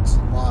between lots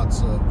and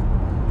lots of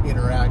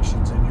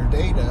interactions in your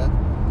data,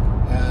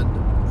 and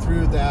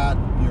through that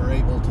you're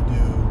able to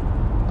do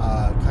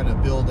kind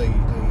of build a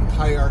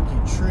hierarchy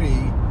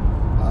tree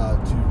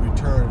to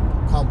return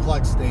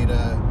complex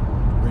data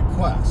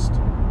request.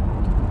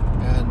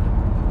 And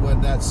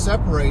when that's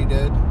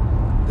separated,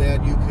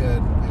 then you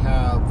can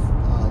have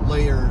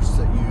layers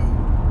that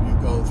you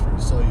go through.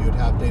 So you'd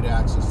have data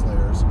access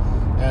layers,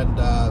 and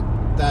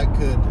that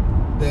could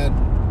then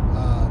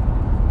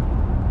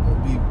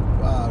be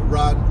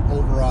run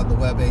over on the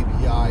web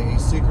API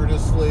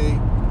asynchronously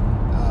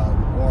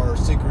or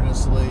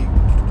synchronously,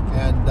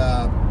 and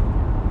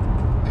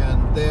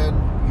then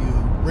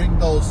you bring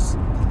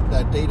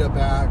that data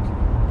back,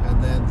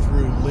 and then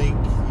through link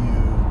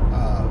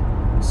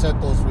you set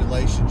those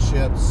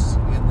relationships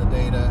in the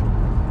data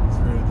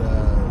through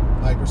the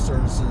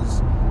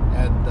microservices,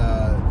 and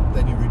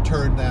then you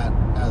return that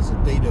as a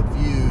data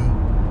view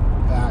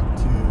back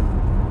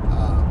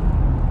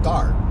to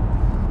Dart.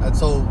 And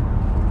so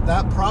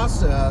that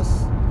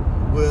process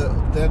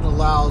then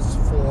allows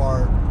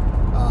for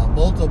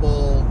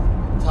multiple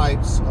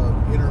types of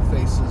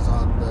interfaces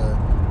on the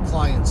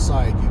client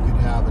side. You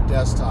could have a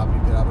desktop, you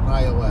could have an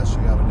iOS,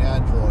 you have an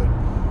Android,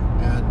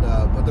 and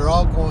but they're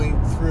all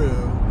going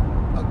through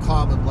a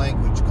common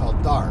language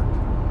called Dart.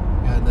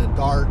 And then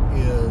Dart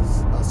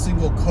is a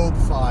single code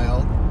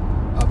file,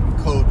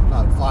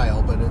 not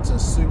file, but it's a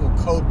single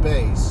code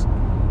base,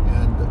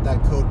 and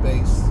that code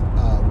base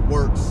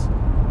works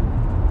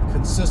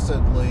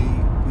consistently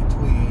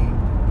between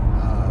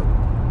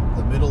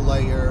the middle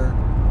layer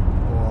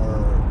or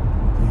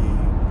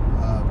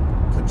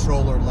the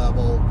controller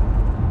level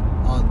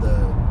on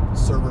the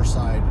server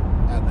side,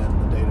 and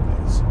then the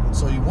database.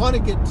 So you want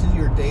to get to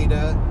your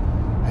data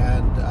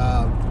and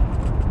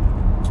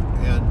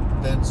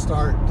then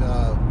start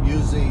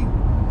using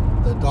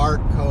the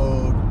Dart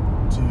code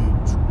to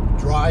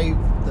drive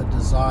the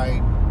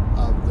design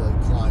of the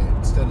client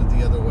instead of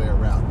the other way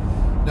around.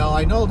 Now,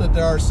 I know that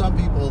there are some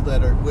people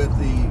that are with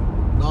the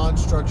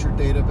non-structured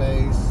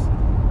database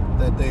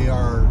that they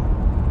are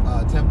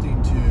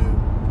attempting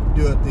to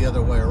do it the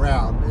other way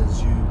around,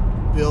 is you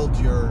build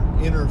your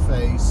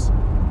interface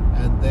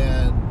and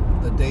then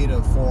the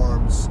data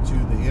forms to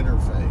the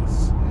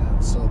interface.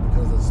 And so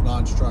because it's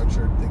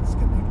non-structured, things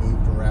can be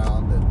moved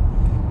around, and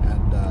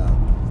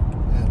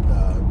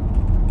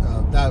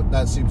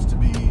that seems to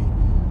be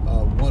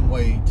one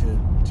way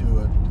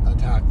to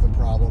attack the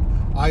problem.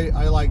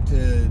 I like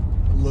to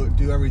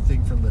do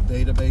everything from the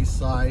database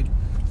side,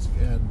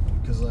 and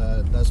because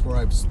that's where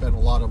I've spent a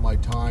lot of my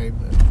time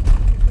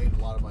and made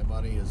a lot of my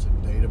money is in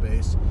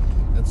database.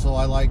 And so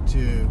I like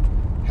to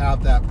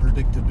have that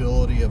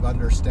predictability of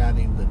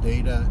understanding the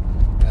data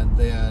and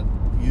then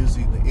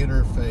using the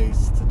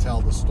interface to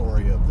tell the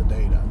story of the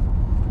data.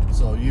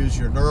 So use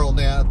your neural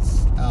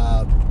nets,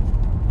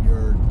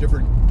 your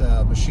different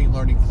machine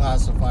learning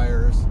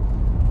classifiers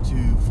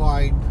to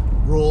find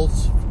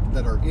rules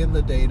that are in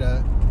the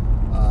data,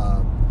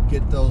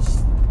 get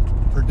those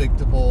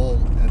predictable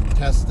and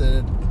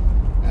tested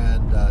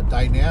and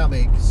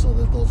dynamic so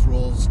that those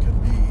rules can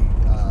be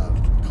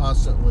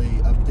constantly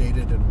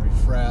updated and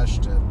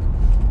refreshed, and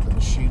the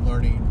machine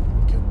learning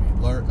can be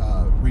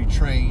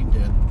retrained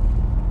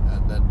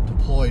and then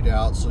deployed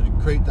out. So you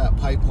create that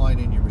pipeline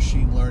in your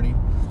machine learning,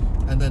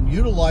 and then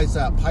utilize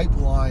that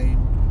pipeline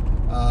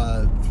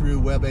through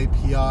web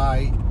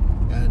API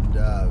and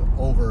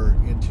over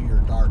into your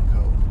Dart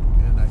code.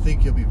 And I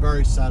think you'll be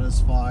very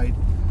satisfied.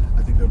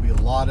 I think there'll be a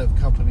lot of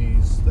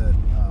companies that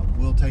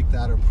will take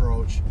that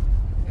approach,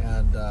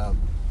 and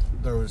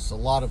there's a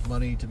lot of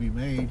money to be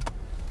made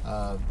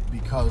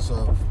because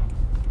of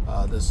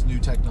this new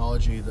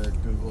technology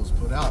that Google's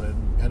put out,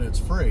 and it's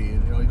free.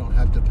 You don't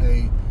have to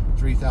pay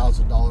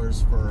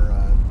 $3,000 for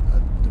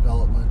a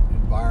development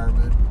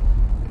environment.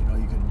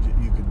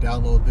 You can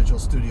download Visual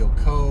Studio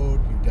Code,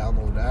 you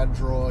download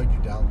Android, you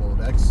download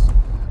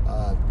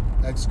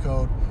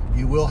Xcode.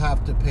 You will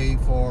have to pay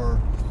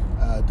for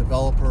a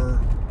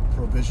developer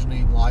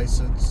provisioning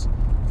license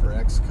for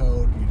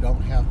Xcode. You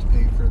don't have to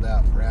pay for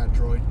that for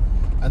Android.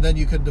 And then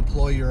you can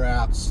deploy your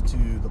apps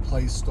to the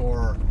Play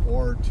Store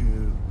or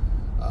to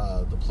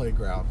the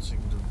Playground, so you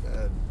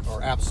can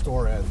or App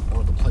Store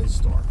or the Play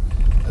Store.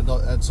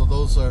 And so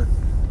those are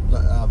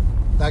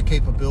that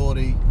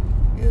capability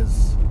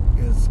is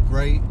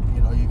great.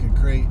 You can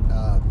create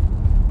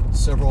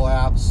several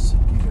apps.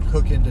 You can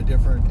hook into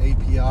different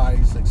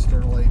APIs,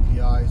 external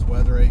APIs,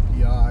 weather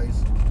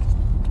APIs,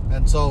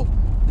 and so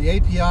the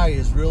API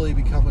has really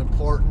become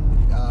important.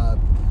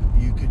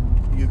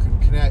 You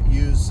can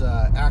use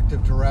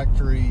Active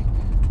Directory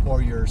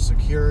for your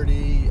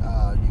security. You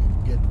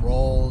can get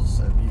roles,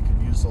 and you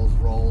can use those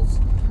roles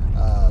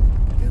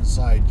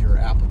inside your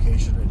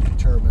application and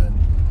determine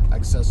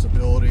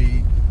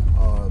accessibility.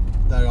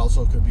 That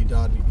also could be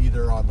done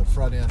either on the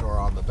front end or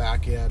on the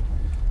back end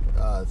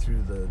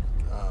through the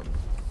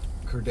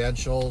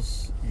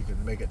credentials. You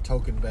can make it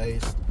token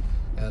based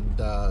and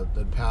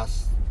then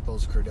pass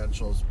those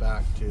credentials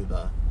back to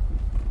the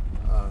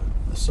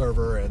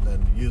server, and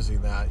then using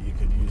that, you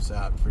could use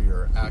that for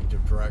your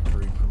Active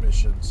Directory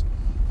permissions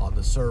on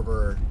the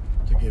server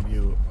to give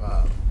you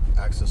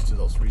access to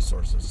those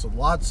resources. So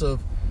lots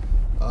of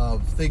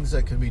things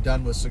that can be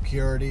done with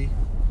security.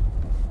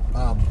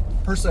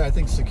 Personally, I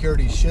think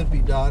security should be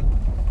done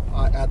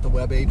at the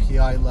web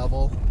API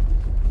level,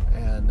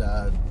 and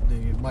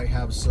then you might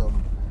have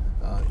some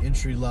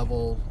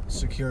entry-level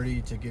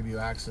security to give you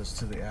access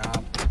to the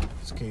app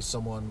in case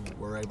someone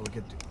were able to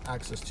get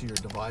access to your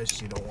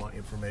device. You don't want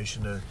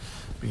information to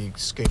be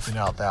escaping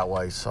out that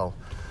way. So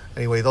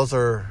anyway, those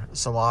are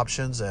some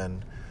options,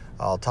 and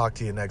I'll talk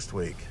to you next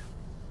week.